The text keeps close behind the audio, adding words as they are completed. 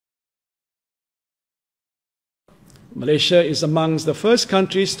Malaysia is amongst the first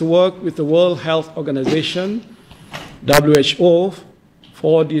countries to work with the World Health Organization, WHO,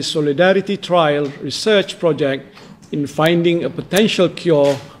 for the Solidarity Trial research project in finding a potential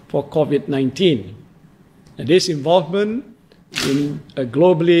cure for COVID-19. And this involvement in a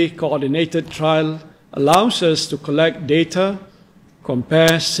globally coordinated trial allows us to collect data,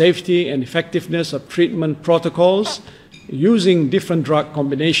 compare safety and effectiveness of treatment protocols using different drug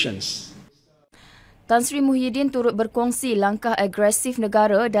combinations. Tan Sri Muhyiddin turut berkongsi langkah agresif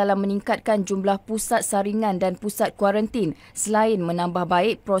negara dalam meningkatkan jumlah pusat saringan dan pusat kuarantin selain menambah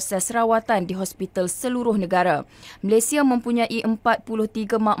baik proses rawatan di hospital seluruh negara. Malaysia mempunyai 43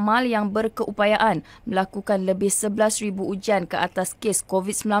 makmal yang berkeupayaan melakukan lebih 11,000 ujian ke atas kes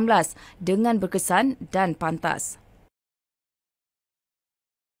COVID-19 dengan berkesan dan pantas.